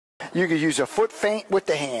you could use a foot feint with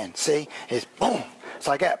the hand. See? It's boom. It's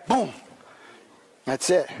like that. Boom. That's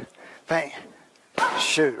it. Feint.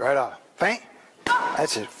 Shoot right off. Feint.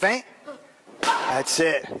 That's it. Feint. That's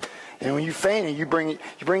it. And when you feint it, you bring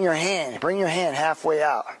your hand halfway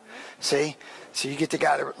out. See? So you get the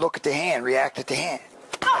guy to look at the hand, react at the hand.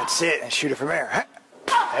 That's it. And shoot it from there.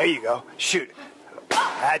 There you go. Shoot it.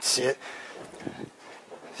 That's it.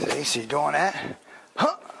 See? So you're doing that.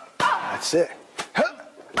 That's it.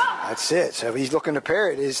 That's it. So if he's looking to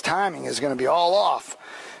parry it, his timing is going to be all off.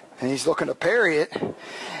 And he's looking to parry it.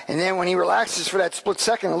 And then when he relaxes for that split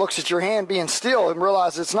second and looks at your hand being still and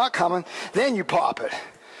realizes it's not coming, then you pop it.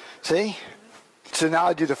 See? So now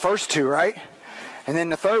I do the first two, right? And then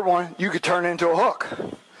the third one, you could turn it into a hook.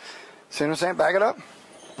 See what I'm saying? Back it up.